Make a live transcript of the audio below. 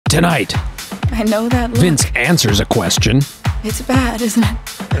Tonight, I know that look. Vince answers a question. It's bad, isn't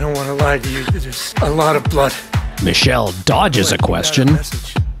it? I don't want to lie to you. There's a lot of blood. Michelle dodges a question.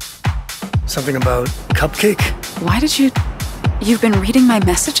 Something about cupcake? Why did you... You've been reading my And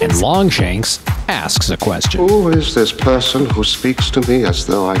messages? Longshanks asks a question. Who is this person who speaks to me as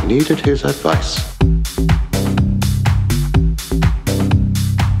though I needed his advice?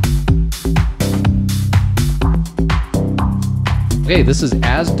 Okay, this is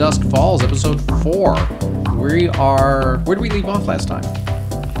As Dusk Falls, episode 4. We are... Where did we leave off last time?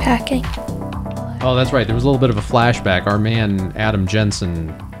 Packing. Oh, that's right. There was a little bit of a flashback. Our man, Adam Jensen...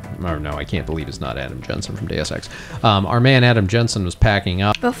 Or no, I can't believe it's not Adam Jensen from Deus Ex. Our man, Adam Jensen, was packing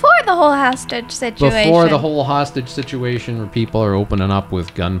up. Before the whole hostage situation. Before the whole hostage situation where people are opening up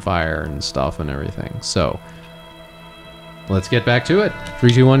with gunfire and stuff and everything. So, let's get back to it.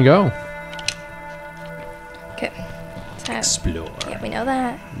 3, 2, 1, go. Okay. Explore. Yeah, we know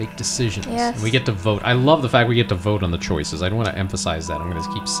that. Make decisions. Yes. We get to vote. I love the fact we get to vote on the choices. I don't want to emphasize that. I'm going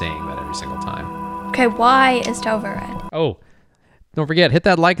to keep saying that every single time. Okay, Y is to override. Oh, don't forget, hit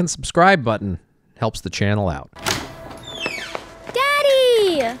that like and subscribe button. Helps the channel out.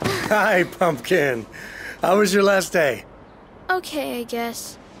 Daddy! Hi, Pumpkin. How was your last day? Okay, I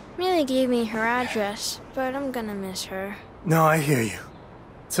guess. Millie gave me her address, but I'm gonna miss her. No, I hear you.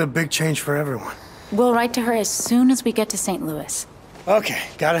 It's a big change for everyone. We'll write to her as soon as we get to St. Louis. Okay,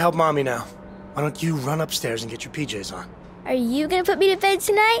 gotta help Mommy now. Why don't you run upstairs and get your PJs on? Are you gonna put me to bed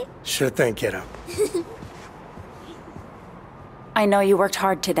tonight? Sure thing, kiddo. I know you worked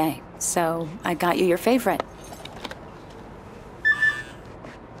hard today, so I got you your favorite.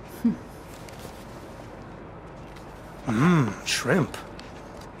 Shrimp.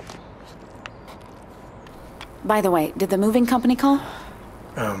 By the way, did the moving company call?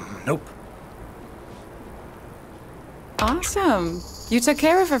 Nope. Awesome. You took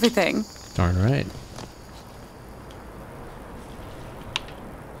care of everything. Darn right.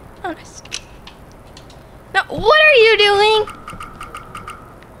 Honest. No, what are you doing?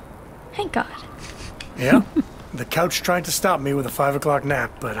 Thank God. Yeah. The couch tried to stop me with a 5 o'clock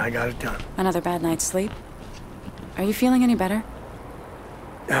nap, but I got it done. Another bad night's sleep? Are you feeling any better?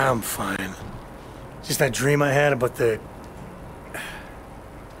 I'm fine. Just that dream I had about the...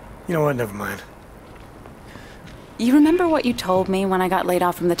 You know what? Never mind. You remember what you told me when I got laid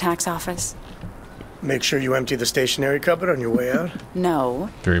off from the tax office? Make sure you empty the stationery cupboard on your way out. No.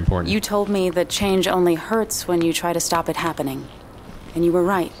 Very important. You told me that change only hurts when you try to stop it happening. And you were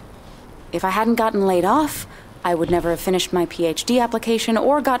right. If I hadn't gotten laid off, I would never have finished my PhD application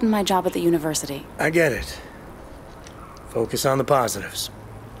or gotten my job at the university. I get it. Focus on the positives.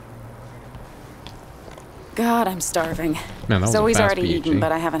 God, I'm starving. Man, that was a Zoe's fast already PhD. eaten,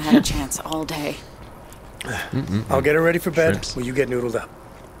 but I haven't had a chance all day. I'll get her ready for bed. Shrimps. Will you get noodled up?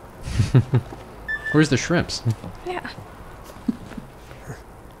 Where's the shrimps? Yeah.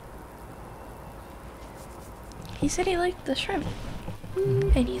 He said he liked the shrimp.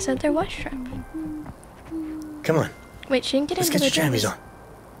 And he said there was shrimp. Come on. Wait, she didn't get Let's into get the your jammies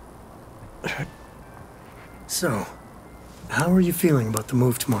on. So, how are you feeling about the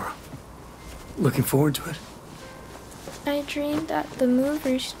move tomorrow? Looking forward to it? I dreamed that the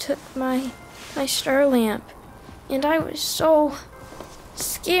movers took my star lamp, and I was so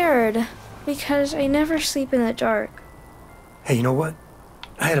scared because I never sleep in the dark. Hey, you know what?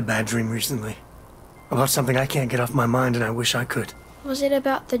 I had a bad dream recently. About something I can't get off my mind and I wish I could. Was it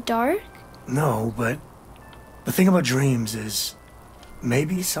about the dark? No, but the thing about dreams is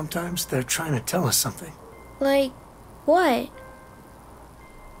maybe sometimes they're trying to tell us something. Like, what?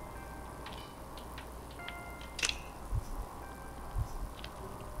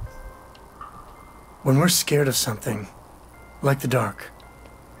 When we're scared of something, like the dark,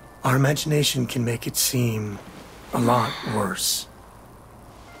 our imagination can make it seem a lot worse.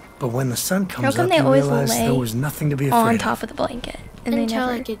 But when the sun How comes come up, they you always realize lay there was nothing to be afraid on of. top of the blanket? And they Until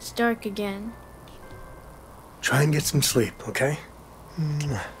never... it gets dark again. Try and get some sleep, okay?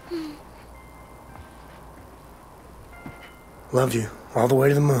 Love you, all the way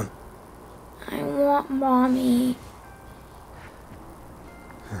to the moon. I want Mommy.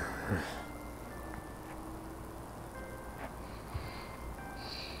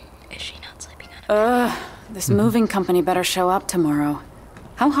 Is she not sleeping on it? This moving company better show up tomorrow.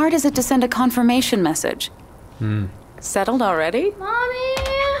 How hard is it to send a confirmation message? Settled already? Mommy!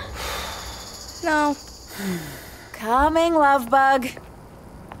 No. Coming, love bug.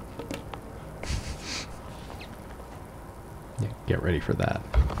 Yeah, get ready for that.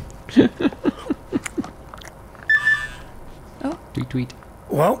 Oh. Tweet, tweet.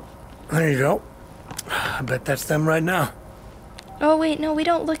 Well, there you go. I bet that's them right now. Oh wait, no, we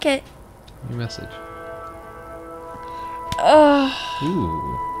don't look at. New message. Oh.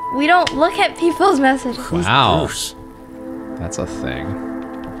 Ooh. We don't look at people's messages. Wow. Bruce? That's a thing.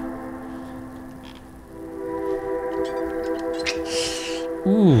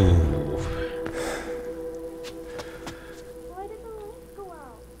 Ooh. Why did the lights go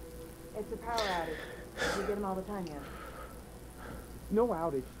out? It's a power outage. We get them all the time here. No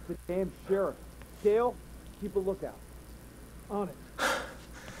outage. The damn sheriff. Dale, keep a lookout. On it.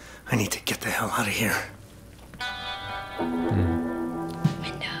 I need to get the hell out of here.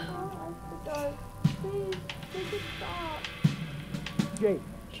 Jake,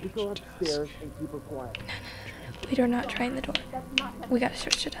 you go upstairs and keep her quiet. We are not trying the door. We gotta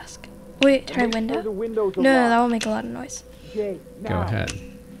search the desk. Wait, try Make window? sure the windows are No, locked. that will make a lot of noise. Jake, Go now. ahead.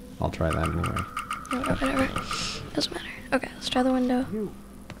 I'll try that anyway. No, whatever. Doesn't matter. Okay, let's try the window. You.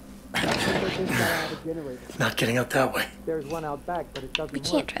 I think that this guy had a generator. Not getting out that way. There's one out back, but it doesn't We work.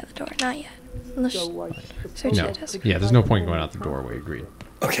 can't try the door. Not yet. Let's So, search No. the desk. Yeah, there's no point going out the doorway. Agreed.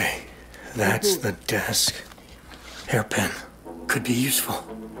 Okay, that's the desk. Hairpin. Could be useful.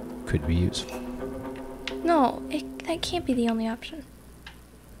 Could be useful. No, that can't be the only option.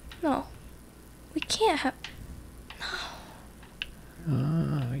 No. We can't have...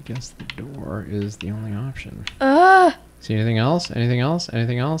 I guess the door is the only option. Ugh! See anything else? Anything else?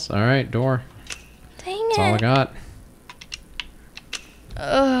 Anything else? All right, door. Dang That's all I it. got.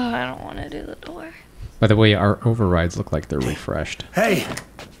 Ugh, I don't want to do the door. By the way, our overrides look like they're refreshed. Hey!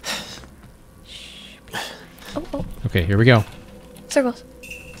 Oh, oh. Okay, here we go. Circles.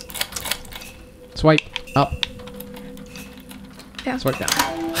 Swipe up. Down. Swipe down.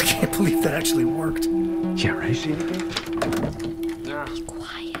 I can't believe that actually worked. Yeah, right. See anything? Be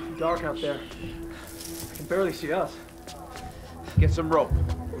quiet. Dark out there. I can barely see us. Get some rope.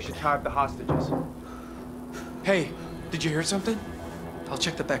 We should tie up the hostages. Hey, did you hear something? I'll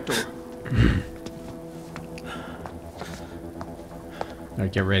check the back door. All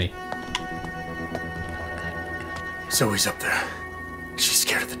right, get ready. Zoe's up there. She's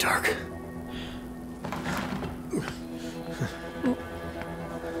scared of the dark.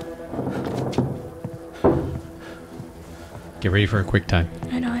 Get ready for a quick time.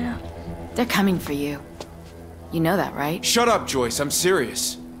 I know, I know. They're coming for you. You know that, right? Shut up, Joyce. I'm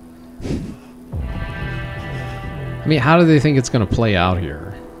serious. I mean, how do they think it's going to play out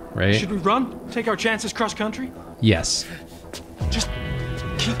here, right? Should we run? Take our chances cross country? Yes. Just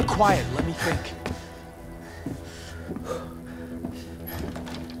keep quiet. Let me think.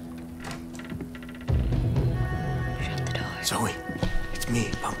 Shut the door. Zoe, it's me,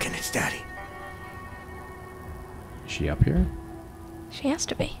 Pumpkin. It's Daddy. Is she up here? She has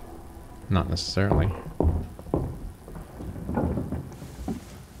to be. Not necessarily.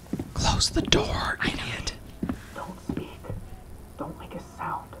 Close the door, idiot. Don't speak. Don't make a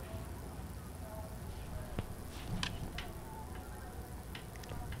sound.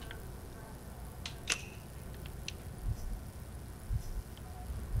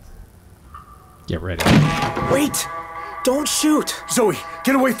 Get ready. Wait! Don't shoot! Zoe,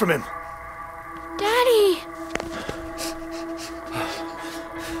 get away from him! Daddy!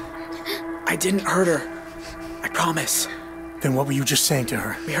 I didn't hurt her. I promise. Then what were you just saying to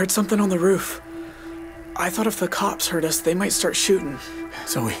her? We heard something on the roof. I thought if the cops heard us, they might start shooting.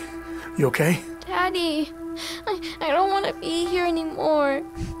 Zoe, you okay? Daddy, I don't want to be here anymore.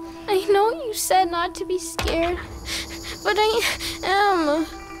 I know you said not to be scared, but I am.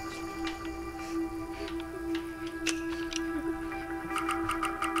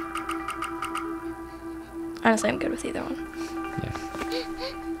 Honestly, I'm good with either one. Yeah.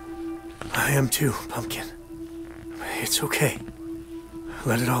 I am too, Pumpkin. It's okay.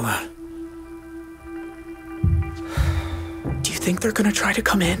 Let it all out. Do you think they're gonna try to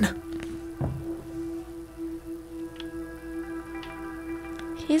come in?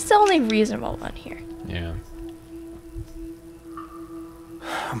 He's the only reasonable one here. Yeah.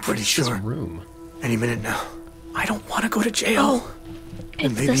 I'm pretty This sure. room. Any minute now. I don't want to go to jail.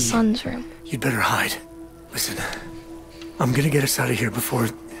 It's maybe- the son's room. You'd better hide. Listen, I'm gonna get us out of here before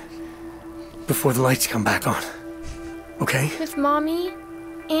the lights come back on. Okay? With Mommy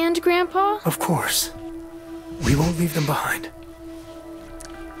and Grandpa? Of course. We won't leave them behind.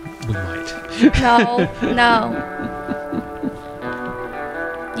 We might. No, no.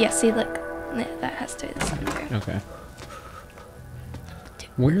 Yeah, see, look. That has to be the son's room. Okay.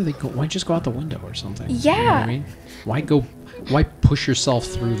 Where are they going? Why just go out the window or something? You know what Yeah. I mean? Why push yourself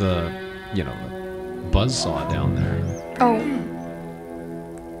through the, the buzzsaw down there? Oh.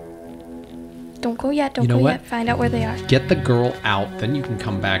 Don't go yet, don't You know go what? yet. Find out where they are. Get the girl out, then you can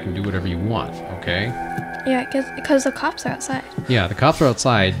come back and do whatever you want, okay? Yeah, because the cops are outside. Yeah, the cops are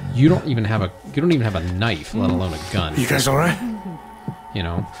outside. You don't even have a knife, let alone a gun. You guys all right? You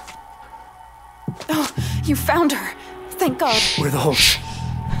know. Oh, you found her. Thank God. Where are the holes?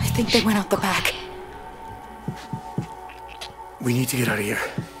 I think they went out the back. We need to get out of here.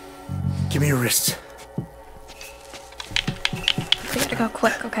 Give me your wrists. We gotta go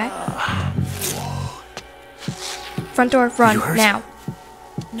quick, okay? Front door, run, now.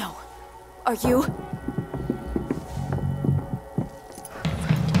 No. Are you?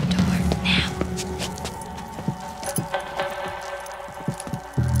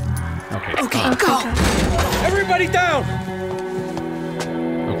 Okay, go! Everybody down!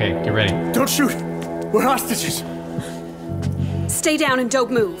 Okay, get ready. Don't shoot! We're hostages! Stay down and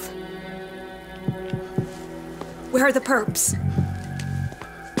don't move. Where are the perps?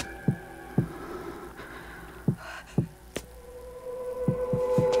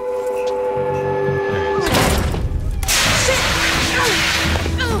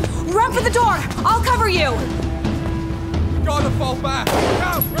 Run for the door! I'll cover you! Gotta fall back!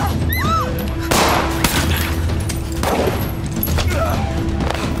 Out!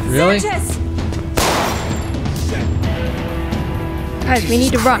 Really? Sanchez! Guys, we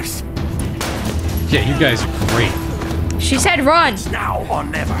need to run. Yeah, you guys are great. She said run! Now or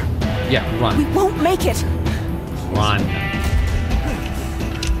never. Yeah, run. We won't make it! Run.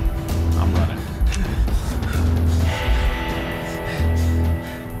 I'm running.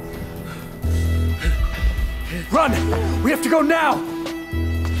 Run! We have to go now!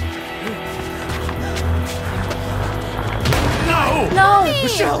 No! No!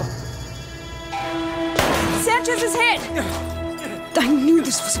 Michelle! Sanchez is hit! I knew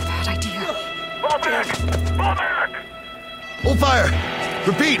this was a bad idea. Fall back! Fall back! Hold fire!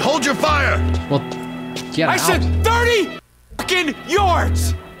 Repeat, hold your fire! Well, get I out. said 30 fucking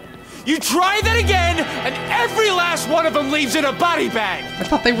yards! You try that again, and every last one of them leaves in a body bag! I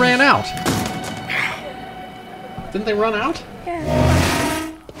thought they ran out. Didn't they run out?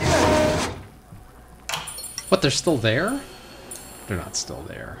 Yeah. What, they're still there? They're not still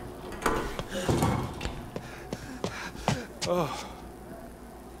there. Oh.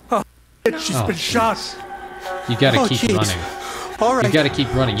 She's been shot. You gotta keep geez. running. All right. You gotta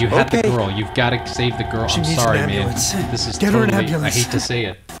keep running. You had the girl. You've gotta save the girl. She I'm needs sorry, an man. ambulance. This is Get her an totally. I ambulance. hate to say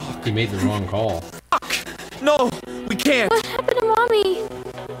it. He made the wrong call. No, we can't. What happened to Mommy?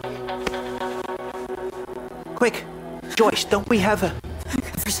 Quick, Joyce, don't we have a...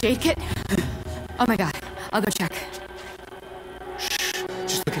 First aid kit? Oh my God. I'll go check. Shh.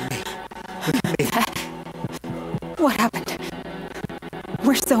 Just look at me. Look at me. What happened?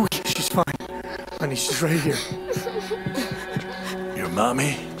 Where's Zoe? She's fine. Honey, she's right here. Your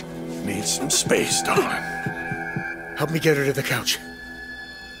mommy needs some space, darling. Help me get her to the couch.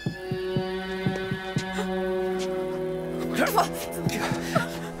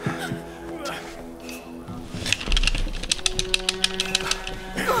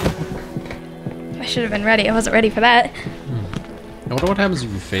 I should have been ready. I wasn't ready for that. I wonder what happens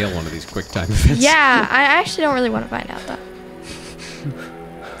if you fail one of these quick time events. Yeah, I actually don't really want to find out though.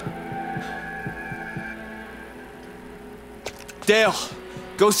 Dale,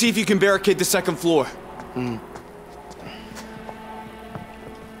 go see if you can barricade the second floor. I'm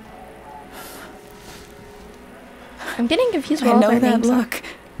getting confused what I all know their that names look.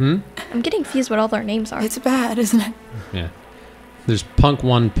 are. I'm getting confused what all their names are. It's bad, isn't it? Yeah. There's Punk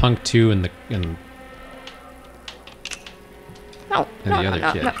 1, Punk 2, and No, and the other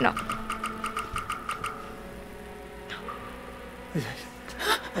no, kid. no.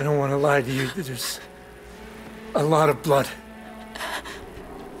 I don't want to lie to you. There's a lot of blood.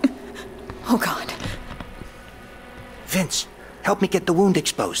 Oh God. Vince, help me get the wound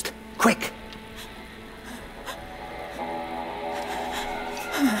exposed. Quick!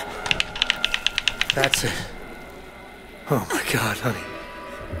 That's it. Oh my God, honey.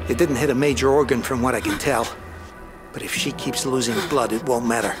 It didn't hit a major organ from what I can tell. But if she keeps losing blood, it won't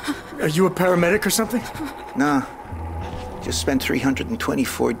matter. Are you a paramedic or something? Nah. Just spent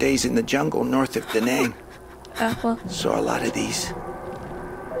 324 days in the jungle north of Da Nang. Well. Saw a lot of these.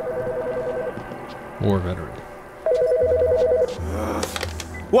 War veteran.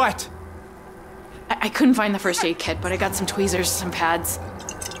 What? I couldn't find the first aid kit, but I got some tweezers, some pads.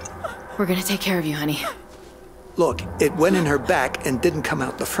 We're gonna take care of you, honey. Look, it went in her back and didn't come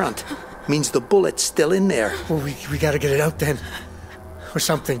out the front. Means the bullet's still in there. Well, we gotta get it out then. Or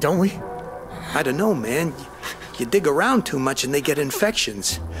something, don't we? I don't know, man. You dig around too much and they get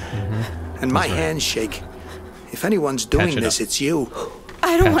infections. And my hands shake. If anyone's doing this, it's you.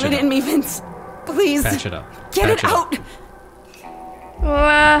 I don't want it in me, Vince. Please. Patch it up. Get it Patch out.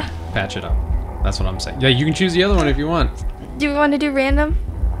 Patch it up. That's what I'm saying. Yeah, you can choose the other one if you want. Do you want to do random?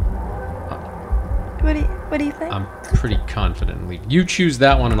 What do you think? I'm pretty confident in leaving. You choose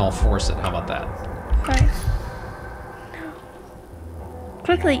that one and I'll force it. How about that? Fine. No.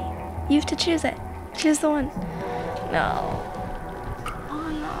 Quickly, you have to choose it. Choose the one. No.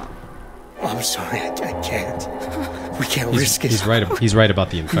 Oh no. I'm sorry, I can't. We can't risk it. He's right about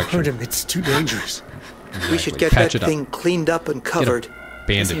the infection. Hurt him. It's too dangerous. We should get that thing cleaned up and covered.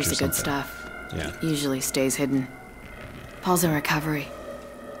 Bandage Here's or the something. good stuff. Yeah. It usually stays hidden. Paul's in recovery.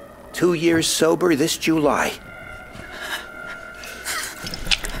 2 years sober this July.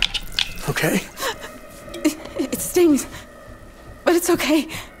 Okay? It stings, but it's okay.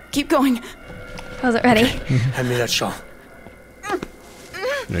 Keep going. Was it ready? Hand me that shawl.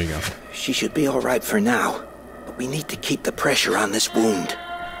 There you go. She should be all right for now, but we need to keep the pressure on this wound.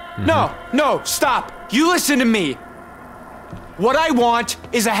 No, stop. You listen to me. What I want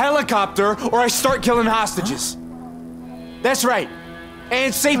is a helicopter or I start killing hostages. That's right.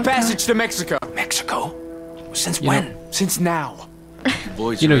 And safe passage to Mexico. Mexico? Since when? Since now.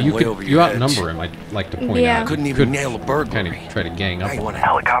 Boys You know, are you way over could your you outnumber heads. him. I'd like to point Yeah. out. Couldn't even nail a burglary. Kind of try to gang up I on want a him.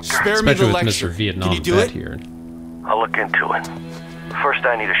 helicopter. Spare me Especially the with lecture. Mr. Vietnam Can you do vet it? here. I'll look into it. First,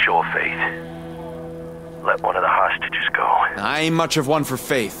 I need a show of faith. Let one of the hostages go. I ain't much of one for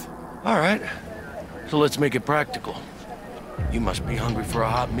faith. All right. So let's make it practical. You must be hungry for a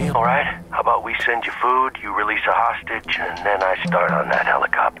hot meal. All right? How about we send you food, you release a hostage, and then I start on that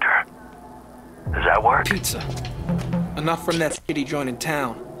helicopter. Does that work? Pizza. Enough from that shitty joint in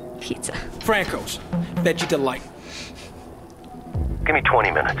town. Pizza. Franco's. Veggie Delight. Give me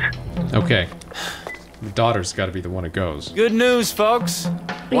 20 minutes. Okay. The daughter's got to be the one who goes. Good news, folks.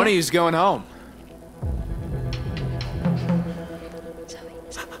 One of you's going home.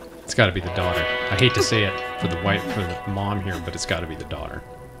 It's got to be the daughter. I hate to say it for the mom here, but it's got to be the daughter.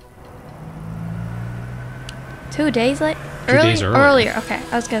 2 days late? 2 days earlier. Earlier. Okay.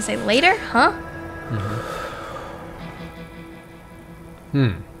 I was gonna say later, huh?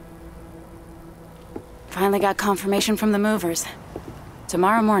 Finally got confirmation from the movers.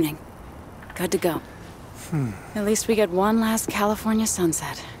 Tomorrow morning. Good to go. At least we get one last California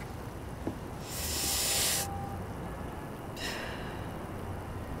sunset.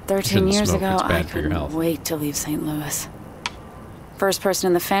 Shouldn't 13 years smoke, ago, it's bad I for your couldn't health. wait to leave St. Louis. First person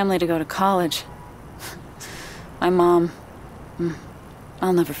in the family to go to college. My mom.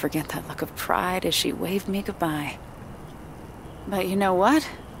 I'll never forget that look of pride as she waved me goodbye. But you know what?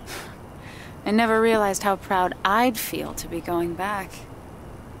 I never realized how proud I'd feel to be going back.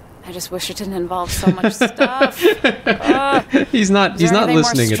 I just wish it didn't involve so much stuff. He's not listening more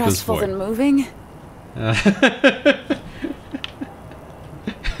at this stressful point. than moving?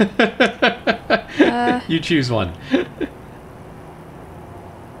 You choose one.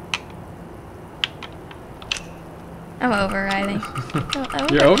 I'm overriding.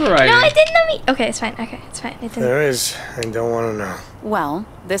 You're overriding. No, I didn't know me. Okay, it's fine. Okay, it's fine. It didn't. There is. I don't want to know. Well,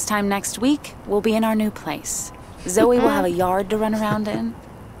 this time next week, we'll be in our new place. Zoe will have a yard to run around in.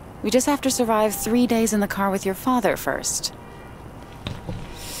 We just have to survive 3 days in the car with your father first.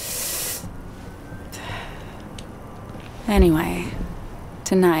 Anyway,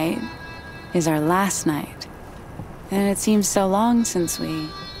 tonight is our last night. And it seems so long since we,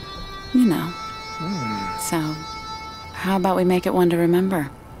 you know. So, how about we make it one to remember?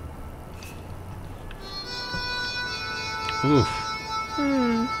 Oof.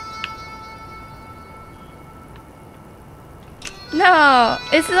 No,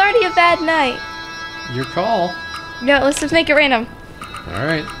 this is already a bad night. Your call. No, let's just make it random. All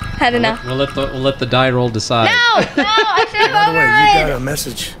right. Had enough. We'll let the die roll decide. No, I should have By the way, you overridden. got a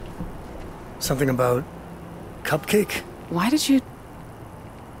message. Something about cupcake? Why did you...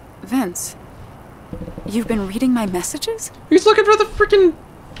 Vince, you've been reading my messages? He's looking for the freaking...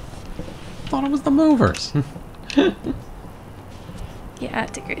 Thought it was the movers. Yeah, I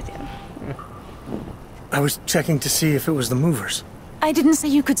have to agree with you. I was checking to see if it was the movers. I didn't say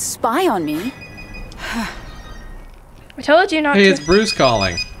you could spy on me. I told you not Hey, to. it's Bruce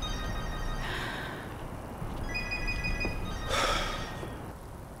calling.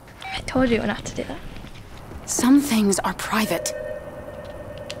 I told you not to do that. Some things are private.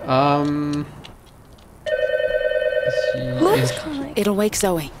 Who's calling? It'll wake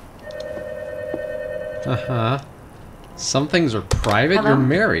Zoe. Uh-huh. Some things are private. Hello? You're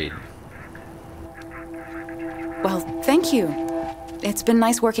married. Well, thank you. It's been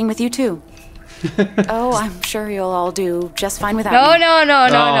nice working with you, too. Oh, I'm sure you'll all do just fine without No, me. no, no,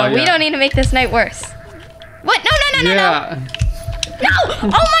 no, Oh, no. We yeah. don't need to make this night worse. What? No, no, no, no, Yeah. no. No! Oh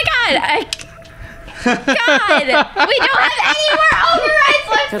my god! God! We don't have any more overrides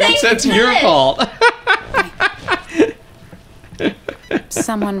left. That's your fault.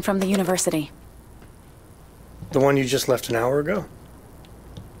 Someone from the university. The one you just left an hour ago?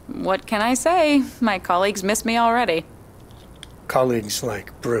 What can I say? My colleagues miss me already. Colleagues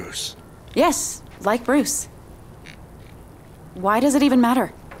like Bruce. Yes, like Bruce. Why does it even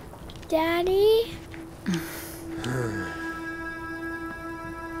matter? Daddy?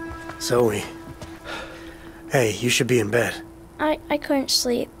 Zoe. Hey, you should be in bed. I couldn't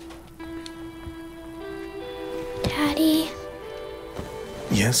sleep. Daddy?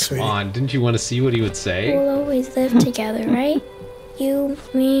 Yes, sweetie? Come on, didn't you want to see what he would say? We'll always live together, right? You,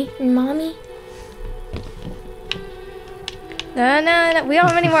 me, and Mommy? No. We don't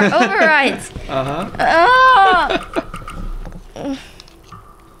have any more overrides. Oh!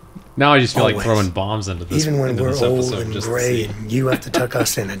 Now I just feel like Always. throwing bombs into this, Even when into we're this old episode and just to gray see. and you have to tuck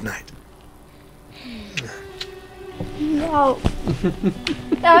us in at night. No.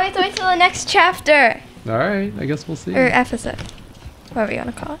 Now we have to wait till the next chapter. All right, I guess we'll see. Or episode. Whatever you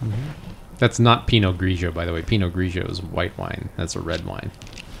want to call it. That's not Pinot Grigio, by the way. Pinot Grigio is white wine. That's a red wine.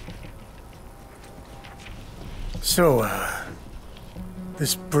 So,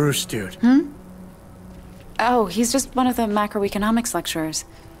 this Bruce dude. Oh, he's just one of the macroeconomics lecturers.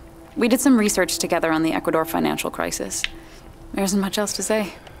 We did some research together on the Ecuador financial crisis. There isn't much else to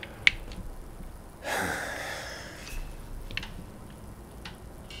say.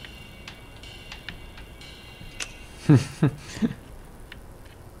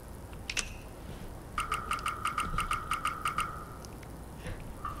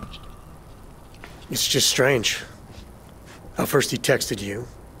 It's just strange. How first he texted you,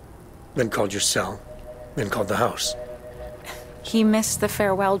 then called your cell, then called the house. He missed the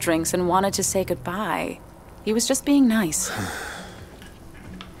farewell drinks and wanted to say goodbye. He was just being nice.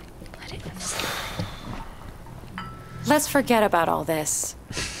 Let's forget about all this.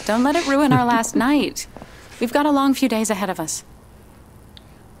 Don't let it ruin our last night. We've got a long few days ahead of us.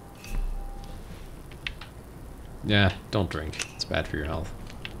 Yeah, don't drink. It's bad for your health.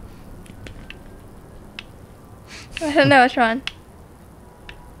 I don't know which one.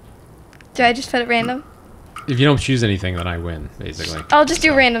 Do I just put it random? If you don't choose anything, then I win, basically. I'll just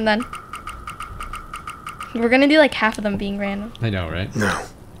do random then. We're gonna do like half of them being random. I know, right? No.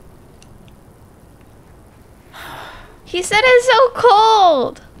 He said it's so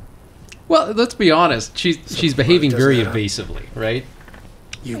cold. Well, let's be honest. She's behaving very evasively, right?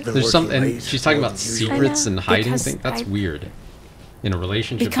 You've been There's working something, and late, she's talking more about than usual. secrets I know, and hiding because things. That's I- weird. In a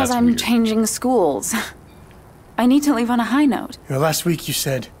relationship, Because that's I'm weird. changing schools. I need to leave on a high note. You know, last week you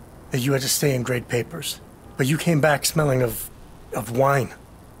said that you had to stay and grade papers, but you came back smelling of wine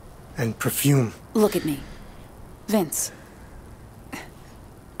and perfume. Look at me. Vince.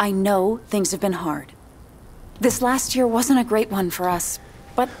 I know things have been hard. This last year wasn't a great one for us,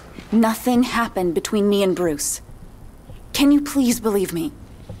 but nothing happened between me and Bruce. Can you please believe me?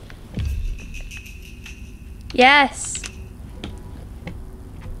 Yes.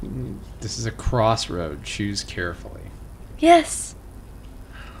 This is a crossroad. Choose carefully. Yes.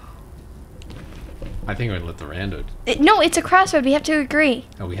 I think I would let the rando. No, it's a crossroad. We have to agree.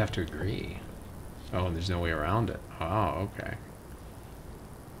 Oh, we have to agree. Oh, and there's no way around it. Oh, okay.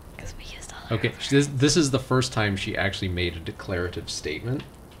 Because we used all. Okay, this is the first time she actually made a declarative statement,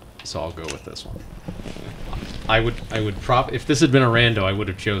 so I'll go with this one. I would if this had been a rando, I would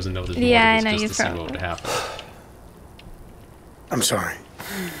have chosen no. There's more Yeah, to I know, this you just to see what probably- would happen. I'm sorry.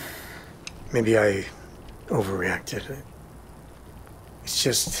 Maybe I overreacted. It's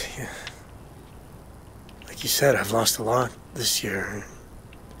just, yeah, like you said, I've lost a lot this year.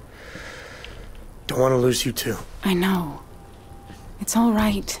 Don't want to lose you too. I know. It's all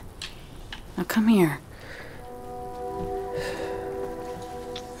right. Now come here.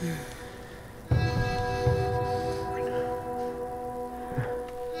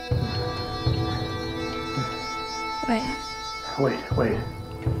 Wait. Wait.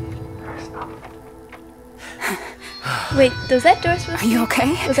 Wait, was that door supposed to Are you be-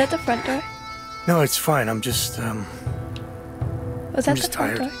 okay? Was that the front door? No, it's fine. I'm just, Was I'm that the just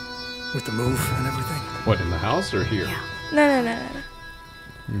front tired door? with the move and everything. What, in the house or here? No.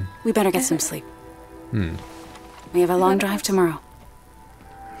 We better get some sleep. Hmm. We have a long drive tomorrow.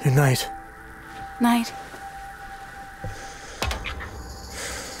 Good night. Night.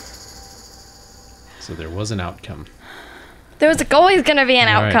 So there was an outcome. There was always gonna be an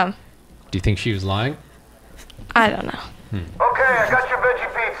All right. outcome. Do you think she was lying? I don't know. Okay, I got your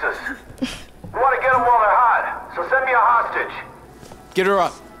veggie pizzas. You want to get them while they're hot, so send me a hostage. Get her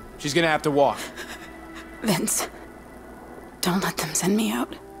up. She's gonna have to walk. Vince, don't let them send me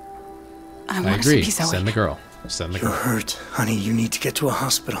out. I want to agree. see Zoe. Send the girl. Send the You're girl. hurt, honey. You need to get to a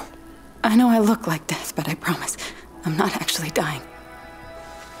hospital. I know I look like death, but I promise I'm not actually dying.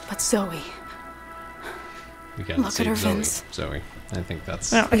 But Zoe. We gotta Look at save her, Zoe. Vince. Zoe. I think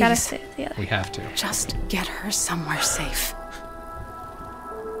that's. No, we gotta Please. stay together. We have to. Just get her somewhere safe.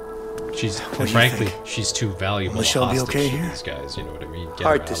 She's What do you frankly, think? she's too valuable. Will Michelle be hostage okay to here? These guys, you know what I mean? Get her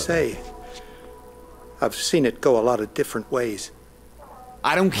Hard out to of say. I've seen it go a lot of different ways.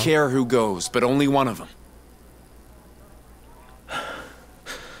 I don't care who goes, but only one of them. there.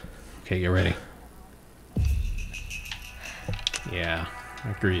 Okay, get ready. Yeah,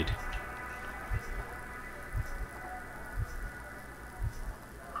 agreed.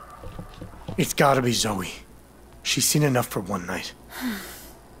 It's gotta be Zoe. She's seen enough for one night.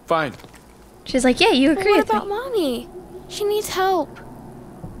 Fine. She's like, yeah, you agree What with me. about Mommy? She needs help.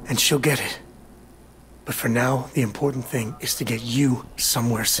 And she'll get it. But for now, the important thing is to get you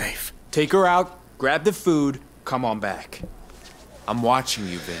somewhere safe. Take her out, grab the food, come on back. I'm watching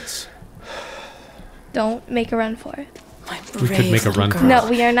you, Vince. Don't make a run for it. We could make a run for it. No,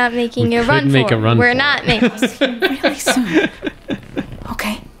 we are not making We a could run make for a it. run We're for not it. making. Really soon.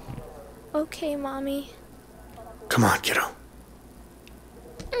 Okay? Okay, Mommy. Come on, kiddo.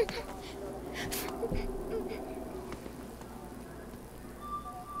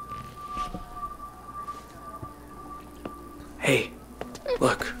 Hey,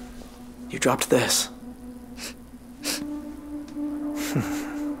 look. You dropped this.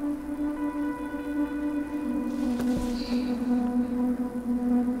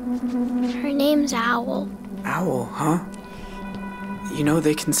 Her name's Owl. Owl, huh? You know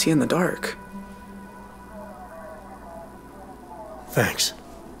they can see in the dark. Thanks.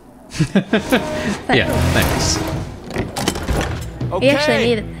 Yeah, thanks. Okay, actually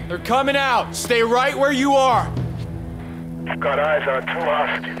needed it. they're coming out. Stay right where you are. I've got eyes on 2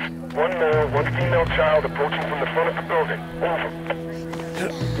 hostages. One male, one female child approaching from the front of the building. Over.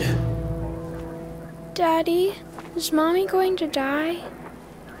 Daddy, is Mommy going to die?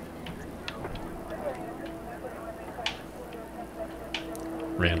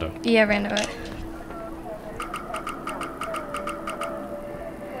 Rando. Yeah, ran away.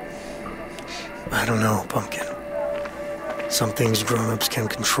 I don't know, Pumpkin. Some things grown-ups can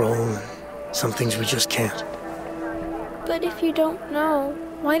control, and some things we just can't. But if you don't know,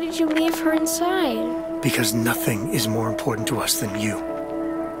 why did you leave her inside? Because nothing is more important to us than you.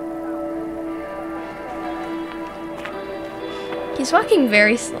 He's walking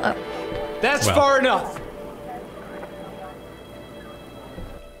very slow. That's Well. far enough.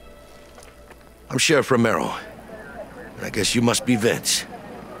 I'm Sheriff Romero. And I guess you must be Vince.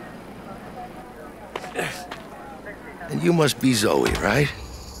 And you must be Zoe, right?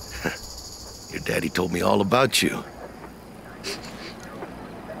 Your daddy told me all about you.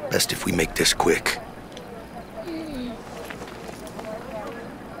 Best if we make this quick.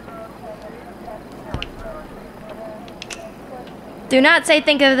 Do not say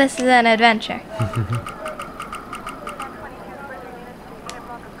think of this as an adventure.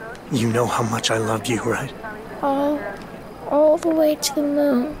 You know how much I loved you, right? All the way to the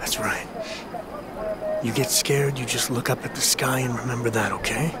moon. That's right. You get scared, you just look up at the sky and remember that,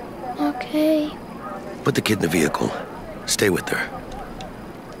 okay? Okay. Put the kid in the vehicle. Stay with her.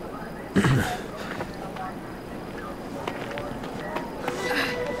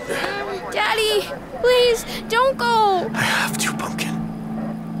 Daddy, please, don't go! I have to, Pumpkin.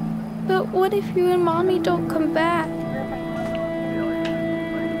 But what if you and Mommy don't come back?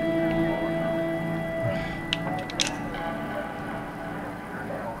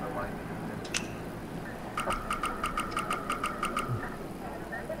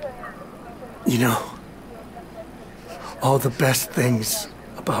 You know, all the best things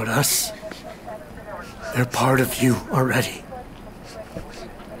about us, they're part of you already.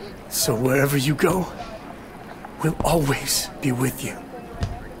 So wherever you go, we'll always be with you.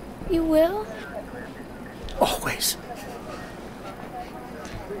 You will? Always.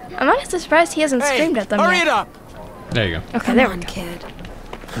 I'm honestly surprised he hasn't screamed at them hurry yet. it up. There you go. Okay, Come there on, we go. kid.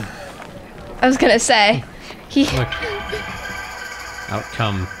 I was gonna say, he. Look.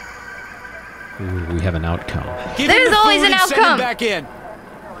 Outcome. Ooh, we have an outcome. Give There's him the always food an and send him outcome. back in.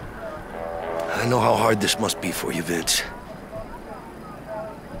 I know how hard this must be for you, Vince.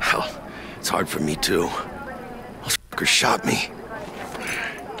 Hell, it's hard for me too. Those fuckers shot me.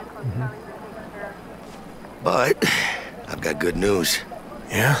 But I've got good news.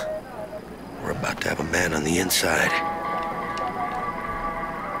 Yeah? We're about to have a man on the inside.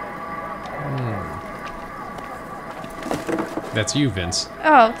 That's you, Vince.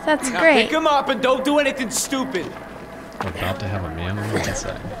 Oh, that's Now great. pick him up and don't do anything stupid. We're about to have a man on the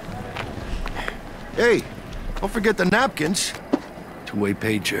inside. Hey, don't forget the napkins. Two-way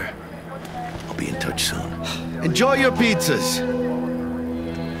pager. I'll be in touch soon. Enjoy your pizzas.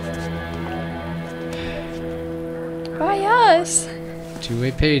 Why us?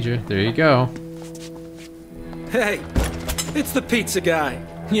 Two-way pager. There you go. Hey, it's the pizza guy.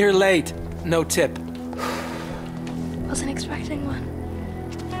 You're late. No tip. Wasn't expecting one.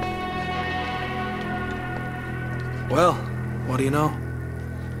 Well, what do you know?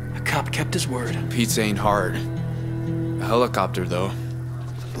 A cop kept his word. Pizza ain't hard. A helicopter, though.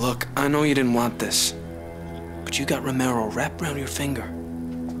 Look, I know you didn't want this, but you got Romero wrapped around your finger.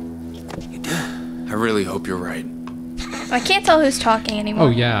 You did. I really hope you're right. I can't tell who's talking anymore. Oh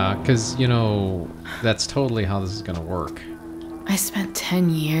yeah, because, you know, that's totally how this is gonna work. I spent 10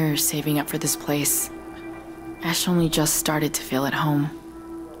 years saving up for this place. Ash only just started to feel at home.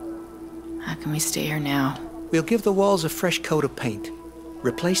 How can we stay here now? We'll give the walls a fresh coat of paint.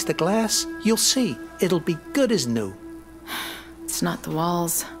 Replace the glass, you'll see. It'll be good as new. It's not the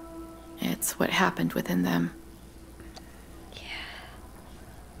walls. It's what happened within them.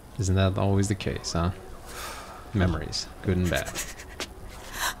 Isn't that always the case, huh? Memories, good and bad.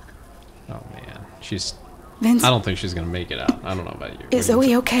 Oh man, Vince, I don't think she's gonna make it out. I don't know about you. Is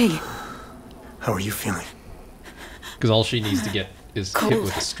Zoe okay? How are you feeling? Because all she needs to get is hit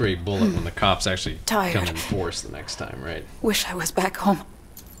with a stray bullet when the cops actually Tired. come in force the next time, right? Wish I was back home.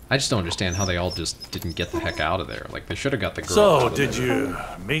 I just don't understand how they all just didn't get the heck out of there. Like, they should have got the girl So, out of did there. you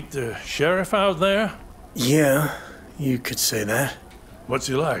meet the sheriff out there? Yeah, you could say that. What's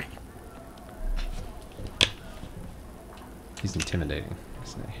he like? He's intimidating.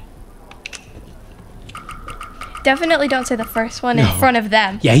 Definitely don't say the first one in No. front of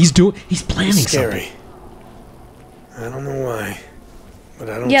them. Yeah, he's planning Scary. something. I don't know why, but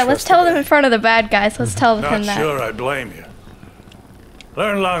I don't Yeah, trust let's tell them in front of the bad guys. Let's tell them Not that. sure I blame you.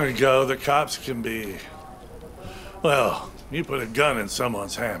 Learned long ago the cops can be... Well, you put a gun in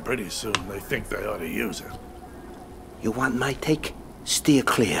someone's hand, pretty soon they think they ought to use it. You want my take? Steer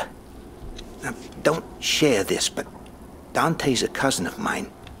clear. Now, don't share this, but Dante's a cousin of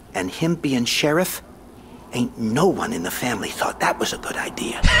mine, and him being sheriff, ain't no one in the family thought that was a good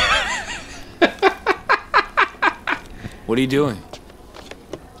idea. What are you doing?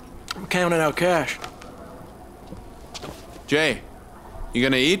 I'm counting out cash. Jay, you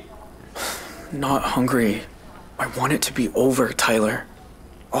gonna eat? Not hungry. I want it to be over, Tyler.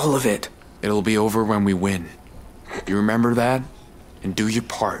 All of it. It'll be over when we win. You remember that? And do your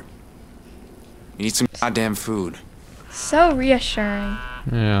part. You need some goddamn food. So reassuring.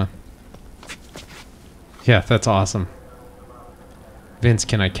 Yeah. Yeah, that's awesome. Vince,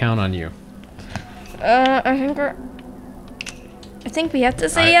 can I count on you? I think we have to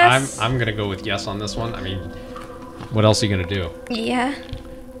say yes. I'm gonna go with yes on this one. I mean, what else are you gonna do? Yeah.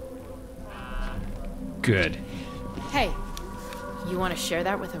 Good. Hey, you want to share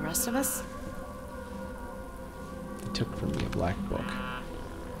that with the rest of us? He took from me a black book.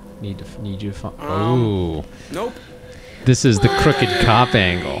 Need you to find. Oh. Nope. This is the crooked cop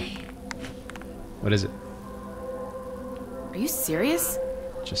angle. What is it? Are you serious?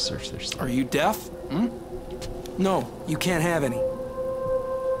 Just search their stuff. Are you deaf? Hmm? No, you can't have any.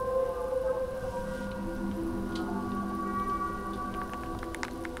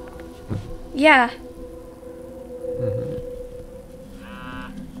 Yeah.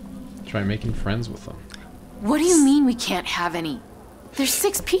 Try making friends with them. What do you mean we can't have any? There's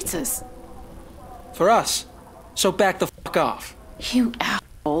 6 pizzas. For us. So back the fuck off. You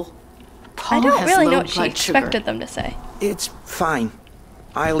asshole. I Paul don't has really low know what she blood sugar. expected them to say. It's fine.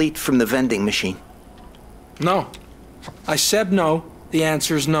 I'll eat from the vending machine. No. I said no. The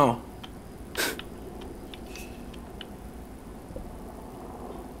answer is no.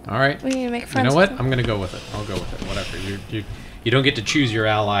 All right. We need to make You friends know with what? them. I'm gonna go with it. I'll go with it. Whatever. You don't get to choose your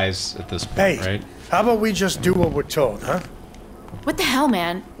allies at this point, Hey, right? how about we just do what we're told, huh? What the hell,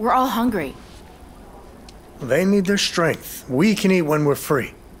 man? We're all hungry. They need their strength. We can eat when we're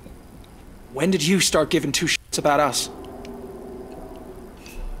free. When did you start giving two shits about us?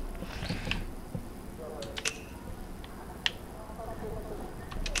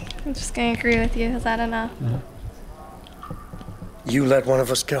 I'm just gonna agree with you. Is that enough? You let one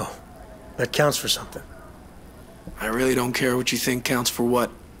of us go. That counts for something. I really don't care what you think counts for what.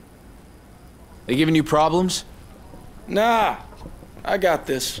 They giving you problems? Nah, I got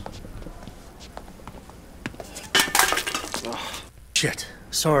this. Shit.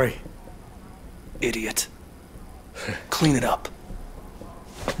 Sorry. Idiot. Clean it up.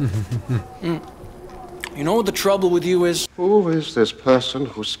 You know what the trouble with you is? Who is this person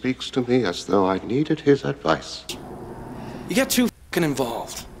who speaks to me as though I needed his advice? You get too fucking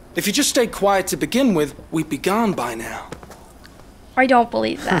involved. If you just stayed quiet to begin with, we'd be gone by now. I don't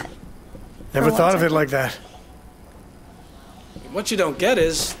believe that. Never thought of it like that. What you don't get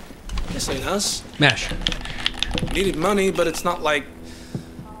is, this ain't us. Mash. Needed money, but it's not like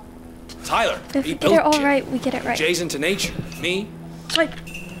Tyler. If He we get built it all shit. right, we get it right. Jay's into nature. Me?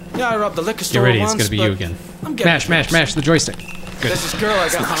 Yeah, I robbed the liquor Get store ready, once, it's gonna be but you again. I'm getting Mash the joystick. Good. There's this girl I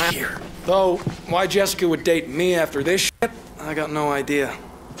got my here. Though, why Jessica would date me after this shit, I got no idea.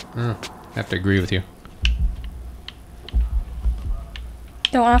 I have to agree with you.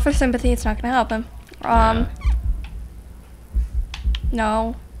 Don't offer sympathy, it's not gonna help him.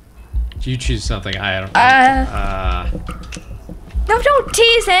 No. You choose something. I don't know. No, don't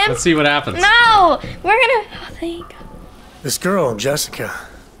tease him! Let's see what happens. No! We're gonna... Oh, thank you. This girl, Jessica,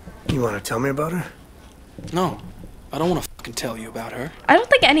 you want to tell me about her? No, I don't want to fucking tell you about her. I don't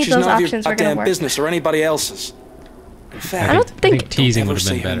think any of She's those none of your options were gonna goddamn work. business or anybody else's. In fact, I don't think teasing don't would ever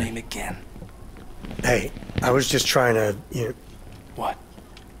have been say her better. name again. Hey, I was just trying to, you know... What?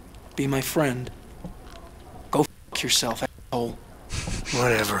 Be my friend. Go fuck yourself, asshole.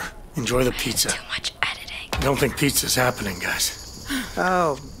 Whatever. Enjoy the pizza. Too much editing. I don't think pizza's happening, guys.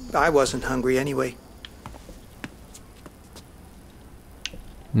 Oh, I wasn't hungry anyway.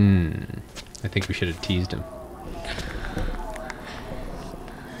 I think we should have teased him.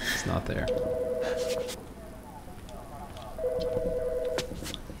 It's not there.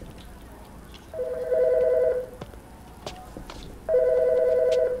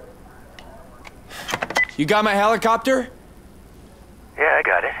 You got my helicopter? Yeah, I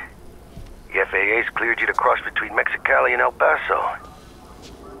got it. The FAA's cleared you to cross between Mexicali and El Paso.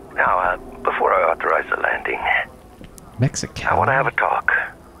 Now, before I authorize the landing, Mexicali? I want to have a talk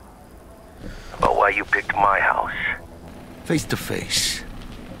about why you picked my house. Face to face.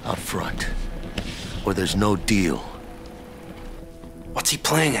 Out front. Or there's no deal. What's he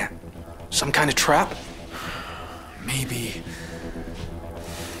playing at? Some kind of trap? Maybe.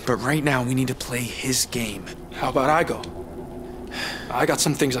 But right now, we need to play his game. How about I go? I got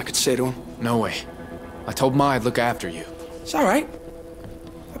some things I could say to him. No way. I told Ma I'd look after you. It's all right.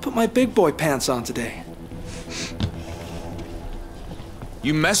 I put my big boy pants on today.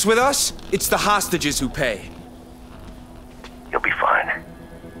 You mess with us, it's the hostages who pay. You'll be fine.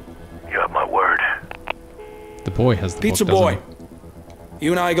 You have my word. The boy has the Pizza book, doesn't boy.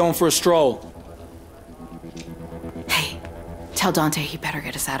 You and I going for a stroll. Tell Dante he better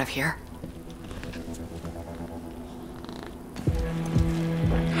get us out of here.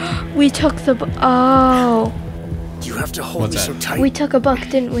 We took the... Oh. You have to hold me so tight. We took a book,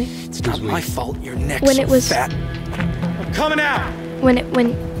 didn't we? It's not my fault your neck's When so it was fat. I'm coming out!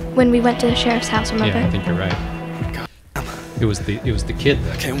 When we went to the sheriff's house, remember? Yeah, I think you're right. It was the kid.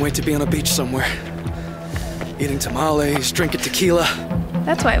 I can't wait to be on a beach somewhere. Eating tamales, drinking tequila.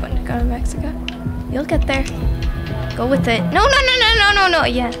 That's why I wanted to go to Mexico. You'll get there. Go with it. No,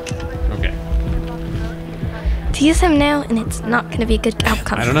 yeah. Okay. Tease him now, and it's not going to be a good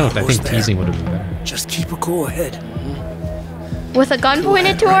outcome. I don't know. I think teasing would have been better. Just keep a cool head. With a gun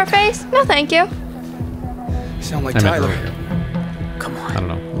pointed to our face? No, thank you. You sound like I meant Tyler. earlier. Come on. I don't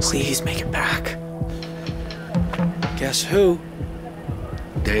know. We'll see. Please make it back. Guess who?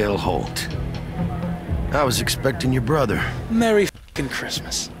 Dale Holt. I was expecting your brother. Merry f***ing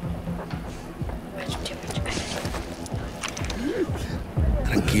Christmas.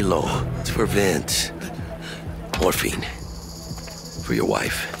 Tranquilo. It's for Vince. Morphine. For your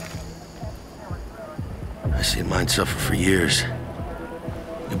wife. I've seen mine suffer for years.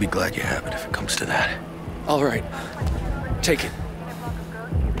 You'll be glad you have it if it comes to that. All right. Take it.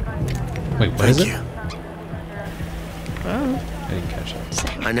 Wait, what is it? Thank you. Oh. I didn't catch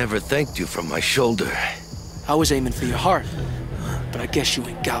that. I never thanked you from my shoulder. I was aiming for your heart, but I guess you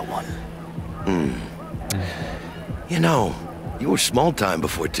ain't got one. You know, you were small time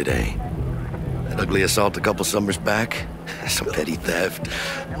before today. That ugly assault a couple summers back, some petty theft.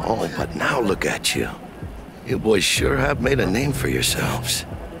 Oh, but now look at you. You boys sure have made a name for yourselves.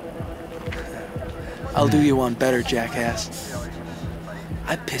 I'll do you one better, jackass.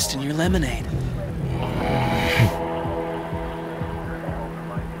 I pissed in your lemonade.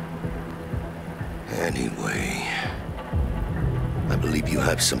 Anyway, I believe you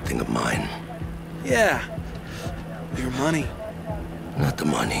have something of mine. Yeah. Your money. Not the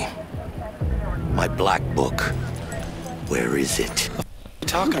money. My black book. Where is it? What are you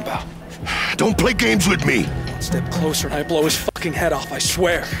talking about? Don't play games with me! One step closer and I blow his fucking head off, I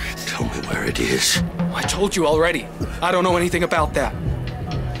swear. Tell me where it is. I told you already. I don't know anything about that.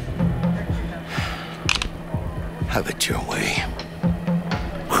 Have it your way.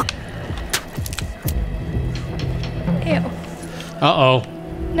 Ew. Uh-oh.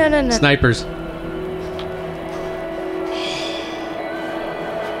 No, no, no. Snipers.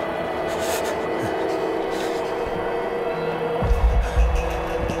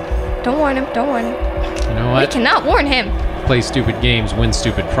 Don't warn him. Don't warn him. You know what? We cannot warn him. Play stupid games, win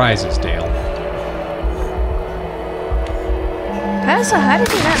stupid prizes, Dale. How did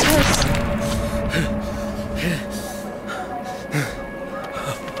he not notice?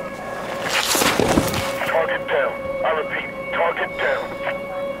 Target down. I repeat, target down.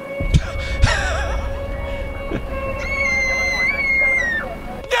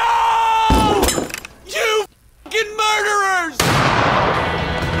 No! You fucking murderers!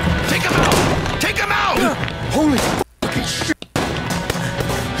 Take him out! Take him out! Holy fucking shit!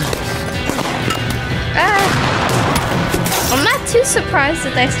 I'm not too surprised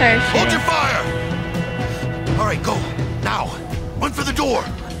that they started shooting. Hold your fire! All right, go. Now. Run for the door.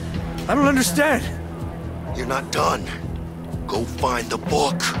 I don't understand. You're not done. Go find the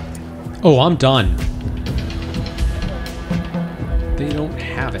book. Oh, I'm done. They don't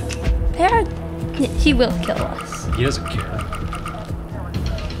have it. He will kill us. He doesn't care.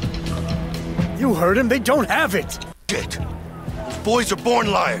 You heard him. They don't have it. Shit. Those boys are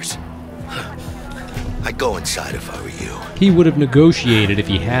born liars. I'd go inside if I were you. He would have negotiated if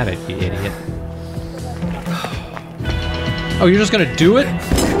he had it, you idiot. Oh, you're just gonna do it?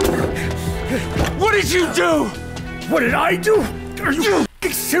 What did you do? What did I do? Are you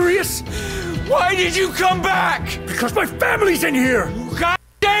f***ing serious? Why did you come back? Because my family's in here.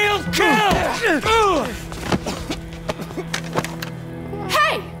 Goddamn kill!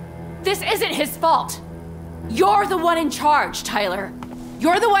 Hey! This isn't his fault. You're the one in charge, Tyler.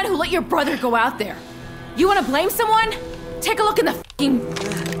 You're the one who let your brother go out there. You want to blame someone? Take a look in the f***ing...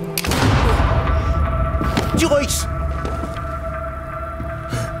 Joyce!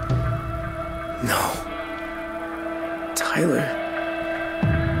 No. Tyler.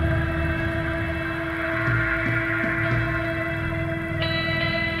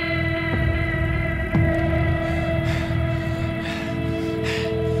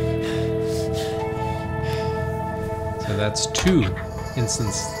 So that's 2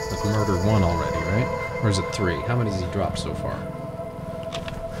 instances of murder 1 already, right? Or is it 3? How many has he dropped so far?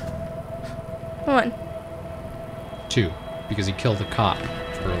 1. 2, because he killed the cop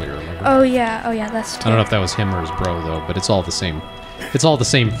earlier, remember? Oh yeah, that's 2. I don't know if that was him or his bro, though, but it's all the same. It's all the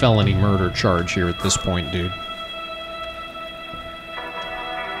same felony murder charge here at this point, dude.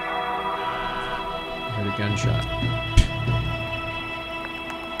 I heard a gunshot.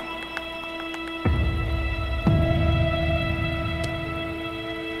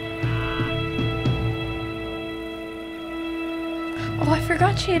 Oh, I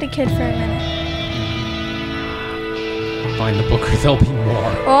forgot she had a kid for a minute. Find the book or there'll be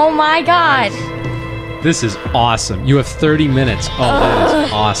more. Oh my god! This is awesome. You have 30 minutes. Oh, that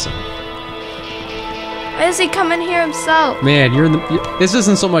is awesome. Why does he come in here himself? Man, you're in the... This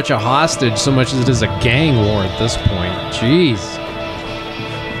isn't so much a hostage so much as it is a gang war at this point. Jeez.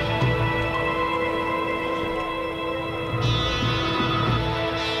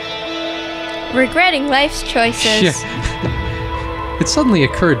 Regretting life's choices. Yeah. It suddenly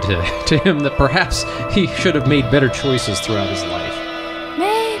occurred to him that perhaps he should have made better choices throughout his life.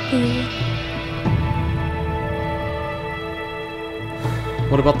 Maybe.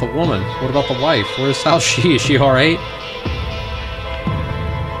 What about the woman? What about the wife? How's she? Is she alright?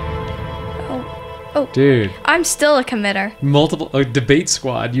 Oh. Dude. I'm still a committer. Debate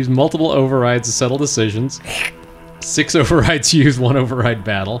squad. Use multiple overrides to settle decisions. 6 overrides used, 1 override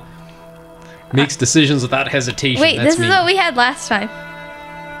battle. Makes decisions without hesitation. Wait, That's this is what we had last time.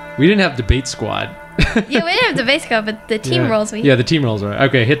 We didn't have debate squad. Yeah, we didn't have the base code, but the team rolls we Yeah, the team rolls are right.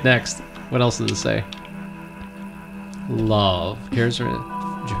 Okay, hit next. What else does it say? Love. Here's her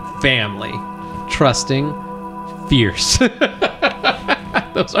family. Trusting. Fierce.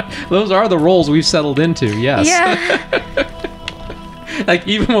 Those are the roles we've settled into, yes. Yeah. Like,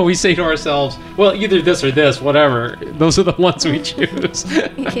 even when we say to ourselves, well, either this or this, whatever, those are the ones we choose.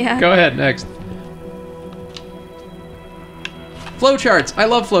 Yeah. Go ahead, next. Flowcharts. I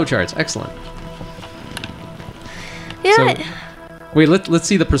love flowcharts. Excellent. Yeah. So, wait, let's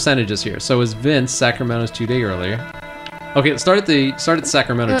see the percentages here. So is Vince Sacramento's 2 day earlier? Okay, start at the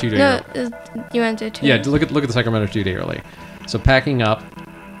Sacramento 2 day earlier. You went to 2 Yeah, look at the Sacramento 2 day earlier. So packing up,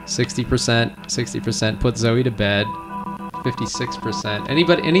 60%. Put Zoe to bed. 56%.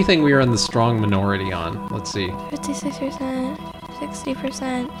 Anything we are in the strong minority on. Let's see. 56%,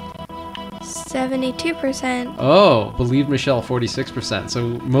 60%, 72%. Oh, believe Michelle 46%. So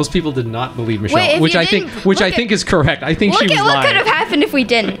most people did not believe Michelle, Wait, which I think is correct. I think she was Look at what lying. could have happened if we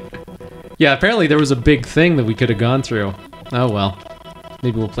didn't. Yeah, apparently there was a big thing that we could have gone through. Oh well.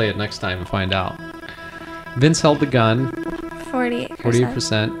 Maybe we'll play it next time and find out. Vince held the gun. 48%.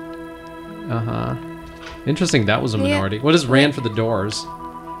 48%. Uh-huh. Interesting, that was a minority. What is ran for the doors?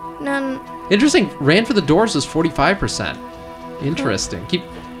 None. Interesting, ran for the doors is 45%. Interesting.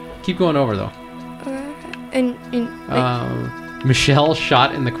 Keep going over, though. Michelle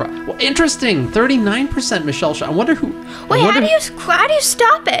shot in the cross. Well, interesting. 39% Michelle shot. I wonder who. Wait, how do you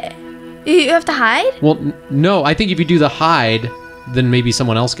stop it? You have to hide? Well, no. I think if you do the hide, then maybe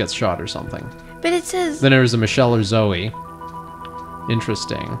someone else gets shot or something. But it says. Then there's a Michelle or Zoe.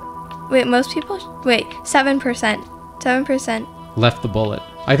 Interesting. Wait, most people. Wait, 7%. 7%. Left the bullet.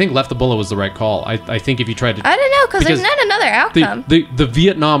 I think left the bullet was the right call. I think if you tried to. I don't know, because there's not another outcome. The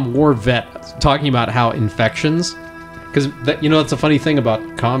Vietnam War vet talking about how infections. Because, that's a funny thing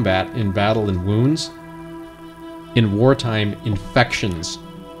about combat in battle and wounds. In wartime, infections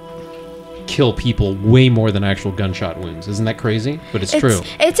kill people way more than actual gunshot wounds. Isn't that crazy? But it's true.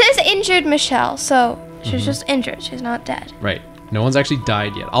 It says injured Michelle, so she's just injured. She's not dead. Right. No one's actually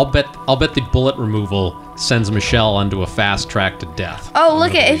died yet. I'll bet the bullet removal sends Michelle onto a fast track to death. Oh,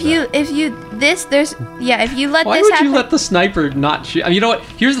 look at if you let this Why happen. would you let the sniper not shoot? You know what?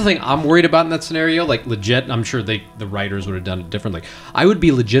 Here's the thing I'm worried about in that scenario. Like, legit, I'm sure the writers would have done it differently. I would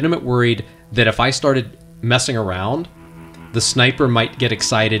be legitimate worried that if I started messing around, the sniper might get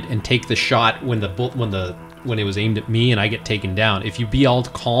excited and take the shot when it was aimed at me and I get taken down. If you be all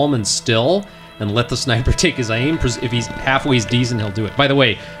calm and still and let the sniper take his aim, if he's halfway decent, he'll do it. By the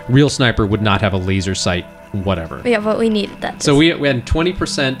way, real sniper would not have a laser sight, whatever. Yeah, but we needed that. So we had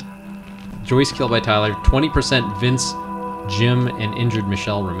 20% Joyce killed by Tyler, 20% Vince, Jim, and injured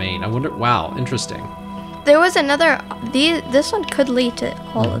Michelle remain. I wonder, wow, interesting. There was another, this one could lead to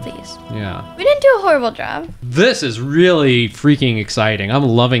all of these. Yeah. We didn't do a horrible job. This is really freaking exciting. I'm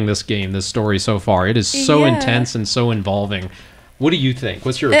loving this game, this story so far. It is so intense and so involving. What do you think?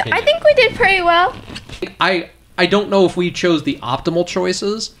 What's your opinion? I think we did pretty well. I don't know if we chose the optimal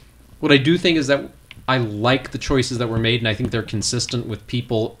choices. What I do think is that I like the choices that were made, and I think they're consistent with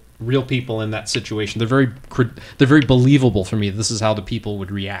people, real people in that situation. They're very believable for me. This is how the people would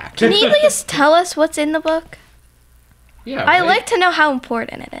react. Can you please tell us what's in the book? Yeah. I like to know how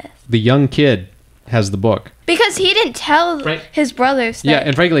important it is. The young kid has the book because he didn't tell his brothers. Yeah,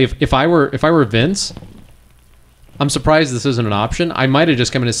 and frankly, if I were Vince, I'm surprised this isn't an option. I might have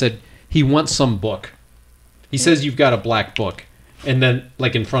just come in and said, he wants some book. He says you've got a black book. And then,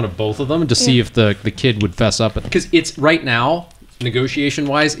 like, in front of both of them to see if the kid would fess up. Because it's, right now,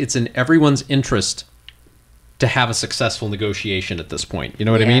 negotiation-wise, it's in everyone's interest to have a successful negotiation at this point. You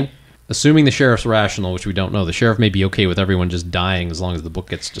know what I mean? Assuming the sheriff's rational, which we don't know, the sheriff may be okay with everyone just dying as long as the book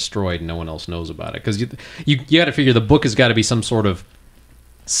gets destroyed and no one else knows about it. Because you got to figure the book has got to be some sort of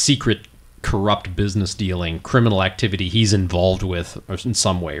secret, corrupt business dealing, criminal activity he's involved with or in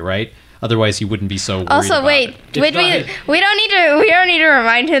some way, right? Otherwise, he wouldn't be so worried about it. We don't need to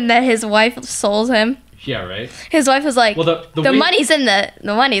remind him that his wife sold him. Yeah, right. His wife was like, well, the money's in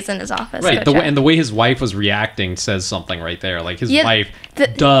his office. Right. The way his wife was reacting says something right there. Like, his wife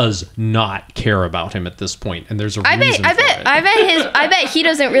does not care about him at this point, and there's a reason for it. I bet he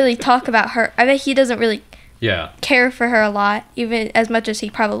doesn't really talk about her. I bet he doesn't really care for her a lot, even as much as he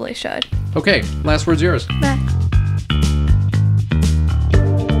probably should. Okay, last word's yours. Nah.